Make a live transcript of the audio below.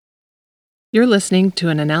You're listening to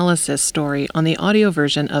an analysis story on the audio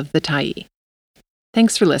version of The Tyee.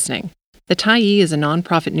 Thanks for listening. The Tyee is a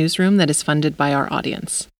nonprofit newsroom that is funded by our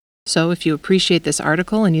audience. So if you appreciate this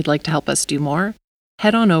article and you'd like to help us do more,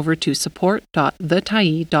 head on over to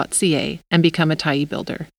support.thetyee.ca and become a Tyee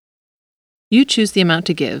builder. You choose the amount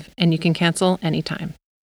to give, and you can cancel anytime.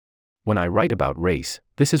 When I write about race,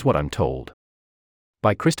 this is what I'm told.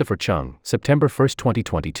 By Christopher Chung, September 1,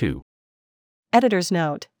 2022. Editor's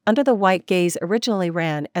note: Under the White Gaze originally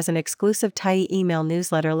ran as an exclusive Tyee email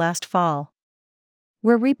newsletter last fall.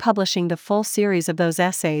 We're republishing the full series of those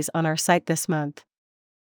essays on our site this month.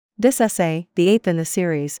 This essay, the 8th in the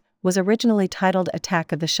series, was originally titled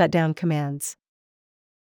Attack of the Shutdown Commands.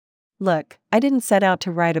 Look, I didn't set out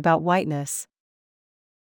to write about whiteness.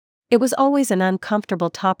 It was always an uncomfortable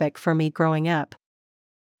topic for me growing up.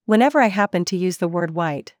 Whenever I happened to use the word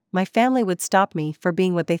white, my family would stop me for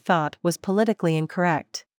being what they thought was politically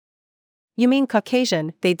incorrect. "You mean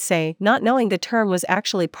Caucasian," they'd say, not knowing the term was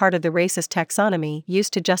actually part of the racist taxonomy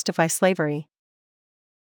used to justify slavery.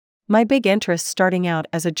 My big interest starting out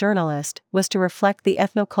as a journalist was to reflect the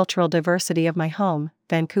ethnocultural diversity of my home,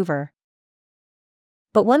 Vancouver.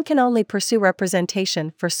 But one can only pursue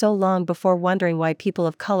representation for so long before wondering why people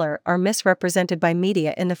of color are misrepresented by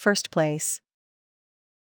media in the first place.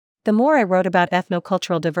 The more I wrote about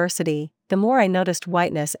ethnocultural diversity, the more I noticed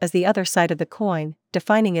whiteness as the other side of the coin,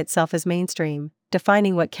 defining itself as mainstream,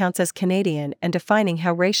 defining what counts as Canadian, and defining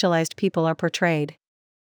how racialized people are portrayed.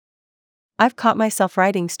 I've caught myself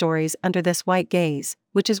writing stories under this white gaze,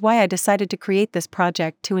 which is why I decided to create this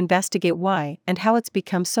project to investigate why and how it's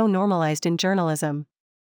become so normalized in journalism.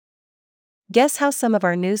 Guess how some of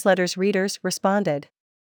our newsletter's readers responded?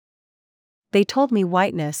 They told me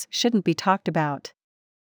whiteness shouldn't be talked about.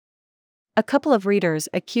 A couple of readers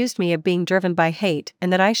accused me of being driven by hate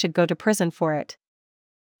and that I should go to prison for it.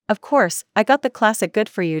 Of course, I got the classic "good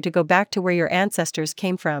for you to go back to where your ancestors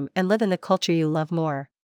came from and live in the culture you love more."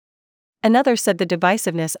 Another said the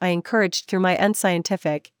divisiveness I encouraged through my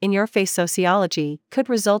unscientific, in-your-face sociology could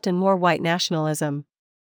result in more white nationalism.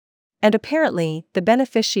 And apparently, the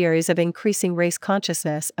beneficiaries of increasing race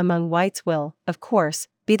consciousness among whites will, of course,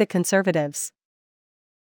 be the conservatives.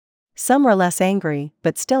 Some were less angry,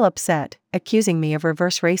 but still upset, accusing me of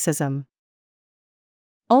reverse racism.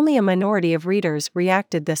 Only a minority of readers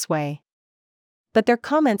reacted this way. But their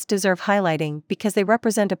comments deserve highlighting because they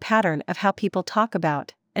represent a pattern of how people talk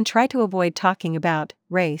about, and try to avoid talking about,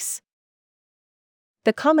 race.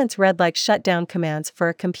 The comments read like shutdown commands for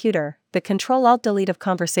a computer, the Control-Alt-Delete of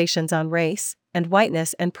conversations on race, and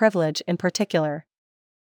whiteness and privilege in particular.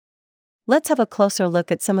 Let's have a closer look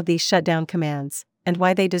at some of these shutdown commands, and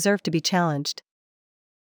why they deserve to be challenged.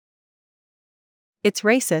 It's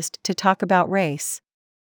racist to talk about race.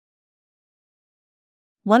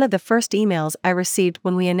 One of the first emails I received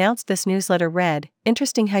when we announced this newsletter read,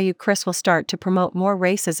 "Interesting how you, Chris, will start to promote more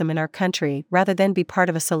racism in our country rather than be part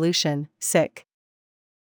of a solution, sick."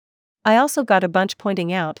 I also got a bunch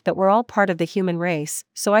pointing out that we're all part of the human race,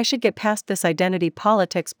 so I should get past this identity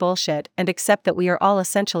politics bullshit and accept that we are all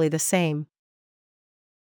essentially the same.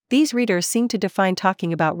 These readers seem to define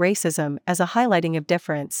talking about racism as a highlighting of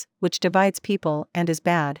difference, which divides people and is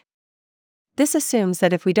bad. This assumes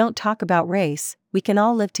that if we don't talk about race, we can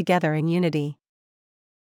all live together in unity.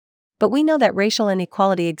 But we know that racial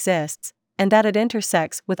inequality exists, and that it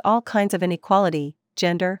intersects with all kinds of inequality: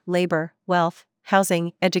 gender, labor, wealth,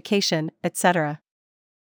 housing, education, etc.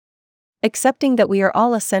 Accepting that we are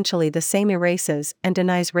all essentially the same erases and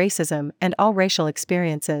denies racism and all racial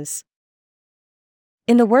experiences.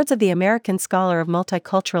 In the words of the American scholar of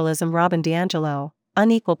multiculturalism Robin DiAngelo,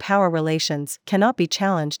 unequal power relations cannot be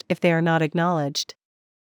challenged if they are not acknowledged.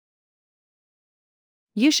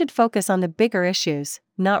 You should focus on the bigger issues,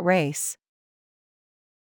 not race.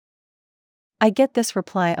 I get this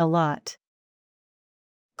reply a lot.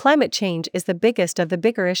 Climate change is the biggest of the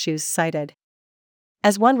bigger issues cited.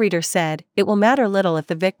 As one reader said, it will matter little if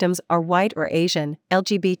the victims are white or Asian,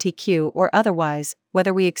 LGBTQ or otherwise,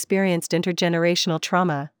 whether we experienced intergenerational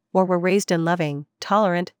trauma, or were raised in loving,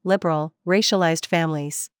 tolerant, liberal, racialized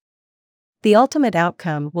families. The ultimate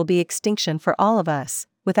outcome will be extinction for all of us,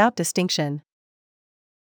 without distinction.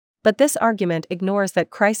 But this argument ignores that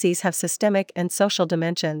crises have systemic and social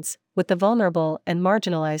dimensions, with the vulnerable and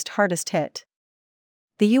marginalized hardest hit.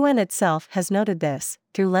 The UN itself has noted this,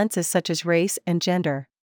 through lenses such as race and gender.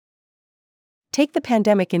 Take the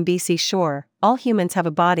pandemic in BC. Sure, all humans have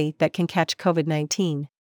a body that can catch COVID-19.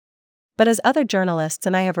 But as other journalists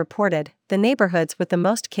and I have reported, the neighborhoods with the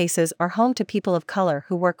most cases are home to people of color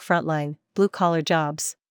who work frontline, blue-collar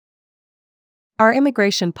jobs. Our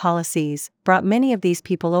immigration policies brought many of these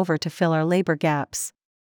people over to fill our labor gaps.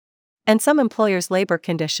 And some employers' labor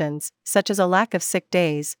conditions, such as a lack of sick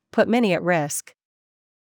days, put many at risk.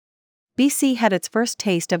 BC had its first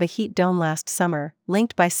taste of a heat dome last summer,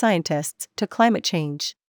 linked by scientists to climate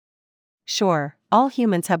change. Sure, all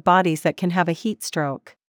humans have bodies that can have a heat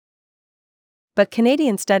stroke. But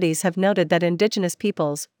Canadian studies have noted that Indigenous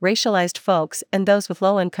peoples, racialized folks, and those with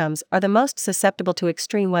low incomes are the most susceptible to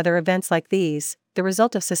extreme weather events like these, the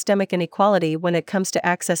result of systemic inequality when it comes to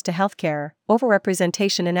access to healthcare,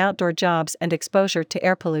 overrepresentation in outdoor jobs, and exposure to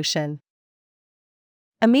air pollution.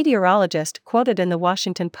 A meteorologist quoted in the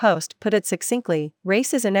Washington Post put it succinctly: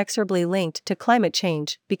 race is inexorably linked to climate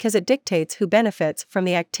change because it dictates who benefits from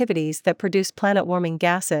the activities that produce planet-warming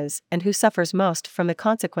gases and who suffers most from the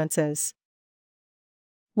consequences.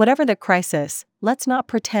 Whatever the crisis, let's not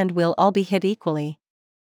pretend we'll all be hit equally.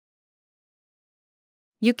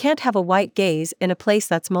 You can't have a white gaze in a place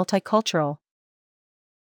that's multicultural.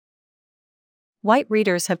 White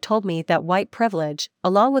readers have told me that white privilege,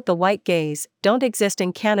 along with the white gaze, don't exist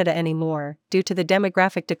in Canada anymore due to the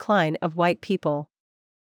demographic decline of white people.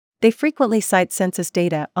 They frequently cite census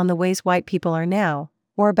data on the ways white people are now,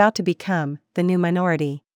 or about to become, the new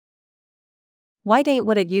minority. White ain't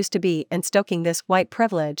what it used to be, and stoking this white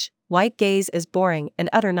privilege, white gaze is boring and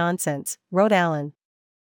utter nonsense, wrote Allen.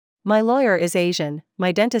 My lawyer is Asian,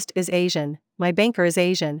 my dentist is Asian, my banker is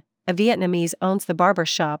Asian, a Vietnamese owns the barber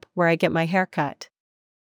shop where I get my hair cut.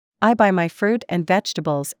 I buy my fruit and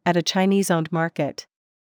vegetables at a Chinese-owned market.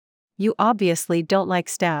 You obviously don't like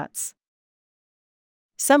stats.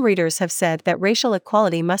 Some readers have said that racial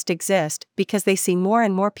equality must exist because they see more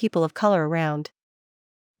and more people of color around.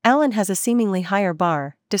 Allen has a seemingly higher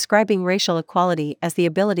bar, describing racial equality as the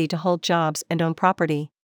ability to hold jobs and own property.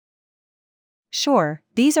 Sure,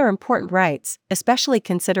 these are important rights, especially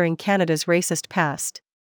considering Canada's racist past.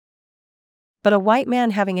 But a white man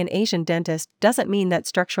having an Asian dentist doesn't mean that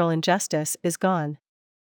structural injustice is gone.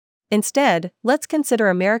 Instead, let's consider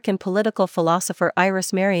American political philosopher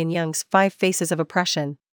Iris Marion Young's 5 Faces of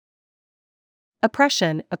Oppression.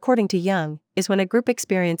 Oppression, according to Young, is when a group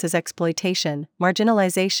experiences exploitation,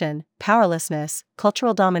 marginalization, powerlessness,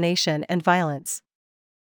 cultural domination, and violence.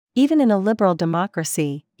 Even in a liberal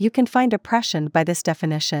democracy, you can find oppression by this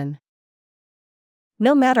definition.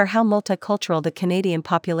 No matter how multicultural the Canadian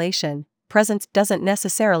population, presence doesn't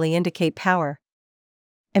necessarily indicate power.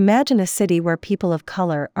 Imagine a city where people of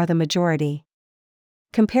color are the majority.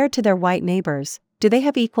 Compared to their white neighbors, do they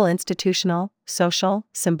have equal institutional, social,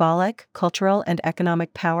 symbolic, cultural, and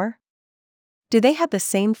economic power? Do they have the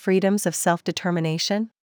same freedoms of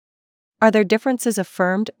self-determination? Are their differences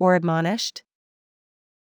affirmed or admonished?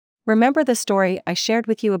 Remember the story I shared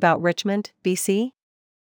with you about Richmond, BC?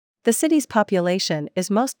 The city's population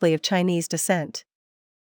is mostly of Chinese descent.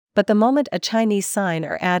 But the moment a Chinese sign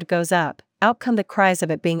or ad goes up, out come the cries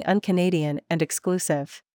of it being un-Canadian and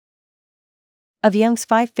exclusive. Of Young's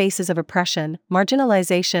 5 faces of oppression,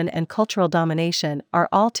 marginalization and cultural domination are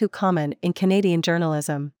all too common in Canadian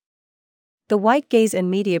journalism. The white gaze in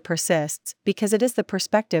media persists because it is the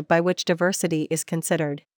perspective by which diversity is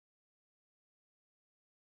considered.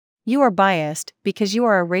 You are biased because you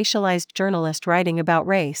are a racialized journalist writing about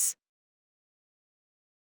race.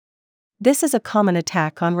 This is a common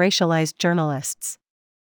attack on racialized journalists.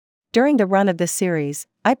 During the run of this series,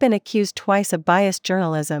 I've been accused twice of biased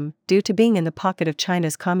journalism due to being in the pocket of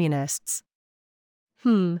China's communists.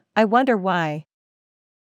 I wonder why.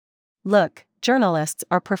 Look, journalists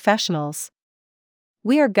are professionals.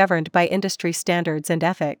 We are governed by industry standards and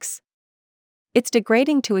ethics. It's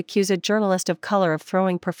degrading to accuse a journalist of color of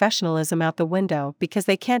throwing professionalism out the window because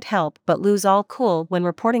they can't help but lose all cool when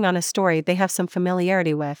reporting on a story they have some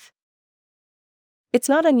familiarity with. It's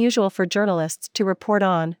not unusual for journalists to report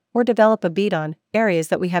on, or develop a beat on, areas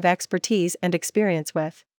that we have expertise and experience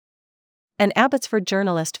with. An Abbotsford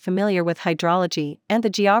journalist familiar with hydrology and the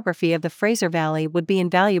geography of the Fraser Valley would be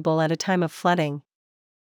invaluable at a time of flooding.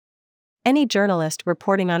 Any journalist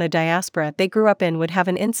reporting on a diaspora they grew up in would have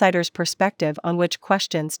an insider's perspective on which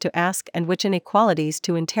questions to ask and which inequalities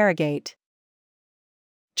to interrogate.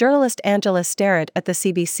 Journalist Angela Starrett at the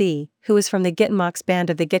CBC, who is from the Gitmox band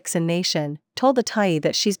of the Gikson Nation, told the Tyee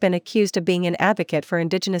that she's been accused of being an advocate for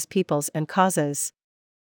Indigenous peoples and causes.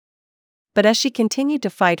 But as she continued to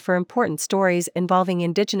fight for important stories involving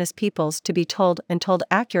Indigenous peoples to be told and told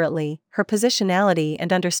accurately, her positionality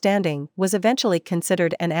and understanding was eventually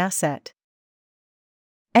considered an asset.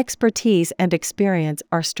 Expertise and experience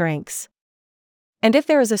are strengths. And if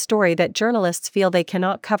there is a story that journalists feel they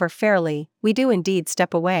cannot cover fairly, we do indeed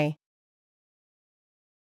step away.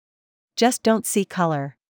 Just don't see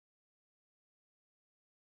color.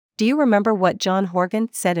 Do you remember what John Horgan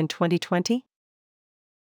said in 2020?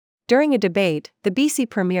 During a debate, the BC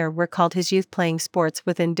Premier recalled his youth playing sports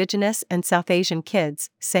with Indigenous and South Asian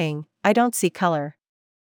kids, saying, "I don't see color."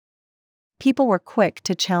 People were quick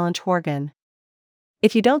to challenge Horgan.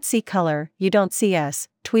 "If you don't see color, you don't see us,"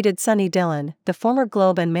 tweeted Sunny Dillon, the former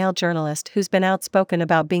Globe and Mail journalist who's been outspoken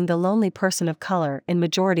about being the lonely person of color in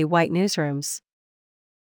majority white newsrooms.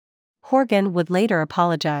 Horgan would later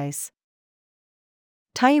apologize.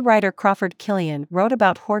 Tyee writer Crawford Killian wrote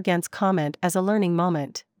about Horgan's comment as a learning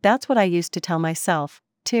moment. "That's what I used to tell myself,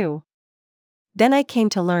 too. Then I came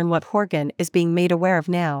to learn what Horgan is being made aware of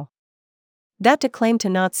now. That to claim to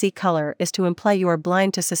not see color is to imply you are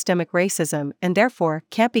blind to systemic racism and therefore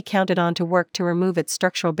can't be counted on to work to remove its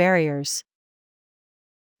structural barriers."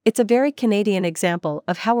 It's a very Canadian example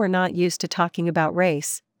of how we're not used to talking about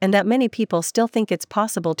race, and that many people still think it's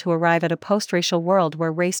possible to arrive at a post-racial world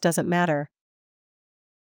where race doesn't matter.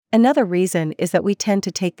 Another reason is that we tend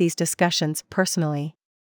to take these discussions personally.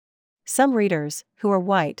 Some readers, who are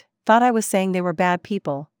white, thought I was saying they were bad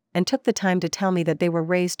people, and took the time to tell me that they were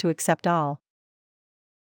raised to accept all.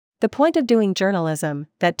 The point of doing journalism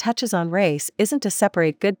that touches on race isn't to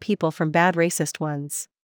separate good people from bad racist ones.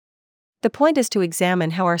 The point is to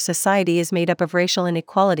examine how our society is made up of racial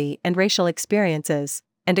inequality and racial experiences,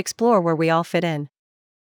 and explore where we all fit in.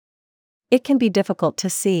 It can be difficult to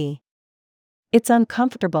see. It's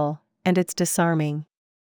uncomfortable, and it's disarming.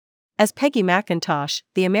 As Peggy McIntosh,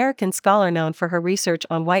 the American scholar known for her research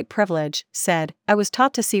on white privilege, said, "I was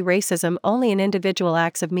taught to see racism only in individual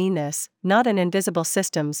acts of meanness, not in invisible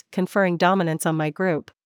systems conferring dominance on my group."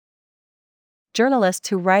 Journalists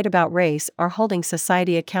who write about race are holding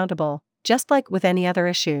society accountable, just like with any other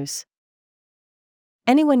issues.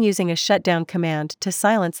 Anyone using a shutdown command to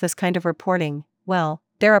silence this kind of reporting, well,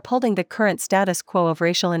 they're upholding the current status quo of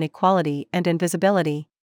racial inequality and invisibility.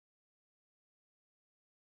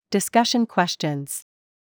 Discussion questions.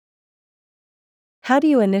 How do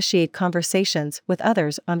you initiate conversations with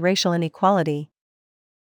others on racial inequality?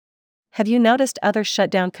 Have you noticed other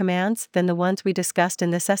shutdown commands than the ones we discussed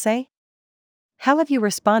in this essay? How have you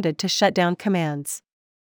responded to shutdown commands?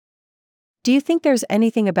 Do you think there's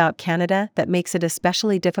anything about Canada that makes it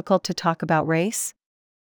especially difficult to talk about race?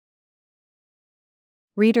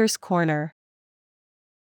 Reader's Corner.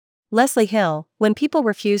 Leslie Hill, when people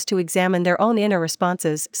refuse to examine their own inner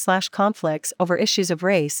responses/conflicts over issues of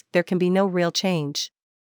race, there can be no real change.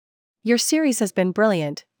 Your series has been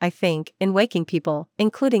brilliant, I think, in waking people,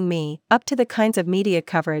 including me, up to the kinds of media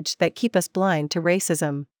coverage that keep us blind to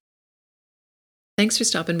racism. Thanks for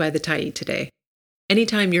stopping by the Tyee today.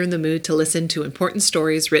 Anytime you're in the mood to listen to important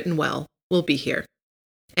stories written well, we'll be here.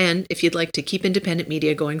 And if you'd like to keep independent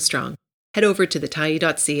media going strong, head over to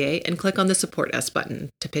thetyee.ca and click on the Support Us button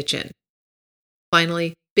to pitch in.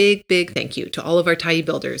 Finally, big thank you to all of our Tyee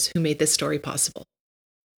builders who made this story possible.